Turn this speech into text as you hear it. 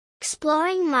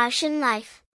exploring Martian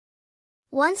life.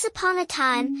 Once upon a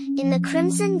time, in the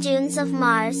crimson dunes of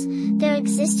Mars, there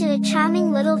existed a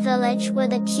charming little village where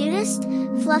the cutest,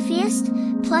 fluffiest,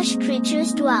 plush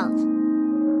creatures dwelled.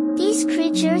 These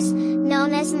creatures,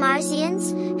 known as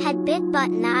Marzians, had big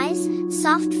button eyes,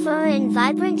 soft fur and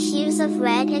vibrant hues of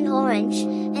red and orange,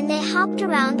 and they hopped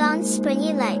around on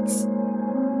springy legs.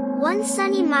 One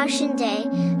sunny Martian day,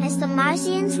 as the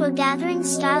Marzians were gathering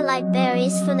starlight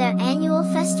berries for their annual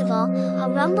festival, a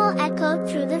rumble echoed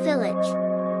through the village.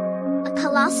 A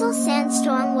colossal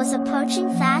sandstorm was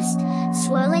approaching fast,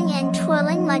 swirling and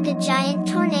twirling like a giant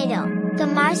tornado. The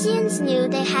Marzians knew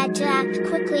they had to act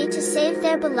quickly to save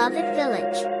their beloved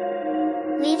village.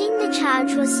 Leading the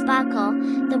charge was Sparkle,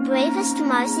 the bravest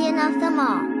Marzian of them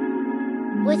all.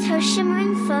 With her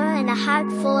shimmering fur and a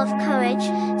heart full of courage,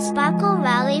 Sparkle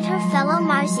rallied her fellow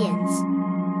Marzians.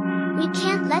 "We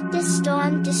can't let this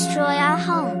storm destroy our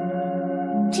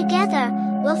home. Together,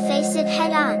 we'll face it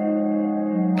head-on."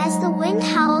 As the wind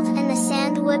howled and the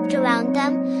sand whipped around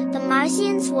them, the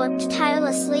Marzians worked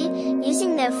tirelessly,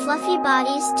 using their fluffy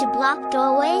bodies to block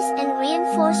doorways and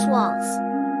reinforce walls.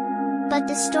 But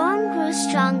the storm grew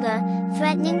stronger,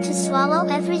 threatening to swallow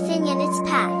everything in its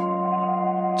path.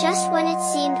 Just when it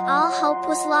seemed all hope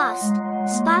was lost,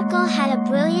 Sparkle had a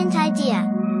brilliant idea.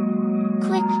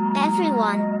 "Quick,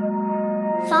 everyone!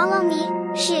 Follow me,"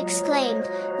 she exclaimed,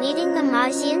 leading the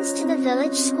Marzians to the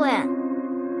village square.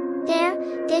 There,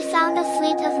 they found a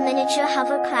fleet of miniature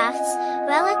hovercrafts,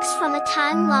 relics from a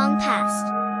time long past.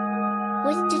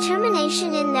 With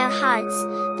determination in their hearts,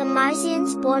 the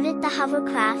Marzians boarded the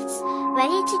hovercrafts,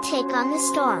 ready to take on the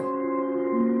storm.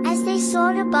 As they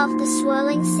soared above the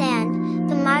swirling sand,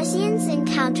 the Marzians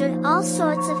encountered all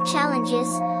sorts of challenges,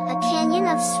 a canyon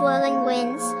of swirling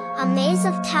winds, a maze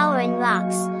of towering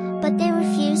rocks, but they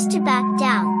refused to back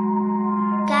down.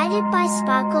 Guided by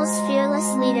Sparkle's fearless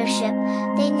leadership,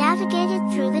 they navigated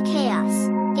through the chaos,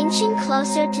 inching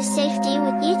closer to safety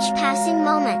with each passing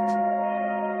moment.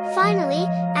 Finally,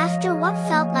 after what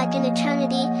felt like an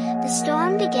eternity, the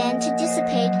storm began to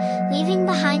dissipate, leaving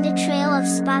behind a trail of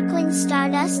sparkling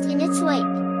stardust in its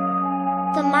wake.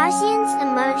 The Marzians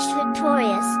emerged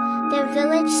victorious, their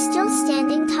village still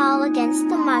standing tall against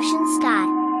the Martian sky.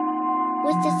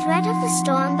 With the threat of the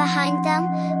storm behind them,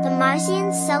 the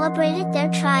Marzians celebrated their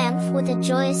triumph with a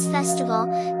joyous festival,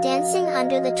 dancing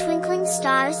under the twinkling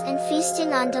stars and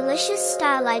feasting on delicious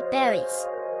starlight berries.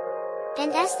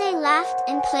 And as they laughed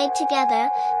and played together,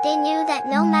 they knew that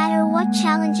no matter what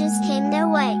challenges came their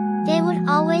way, they would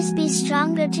always be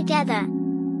stronger together.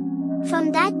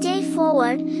 From that day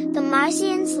forward, the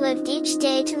Marzians lived each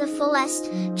day to the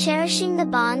fullest, cherishing the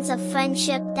bonds of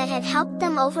friendship that had helped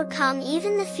them overcome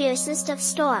even the fiercest of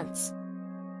storms.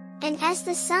 And as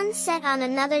the sun set on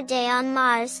another day on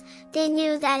Mars, they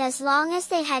knew that as long as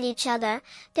they had each other,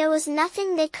 there was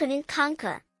nothing they couldn't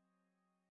conquer.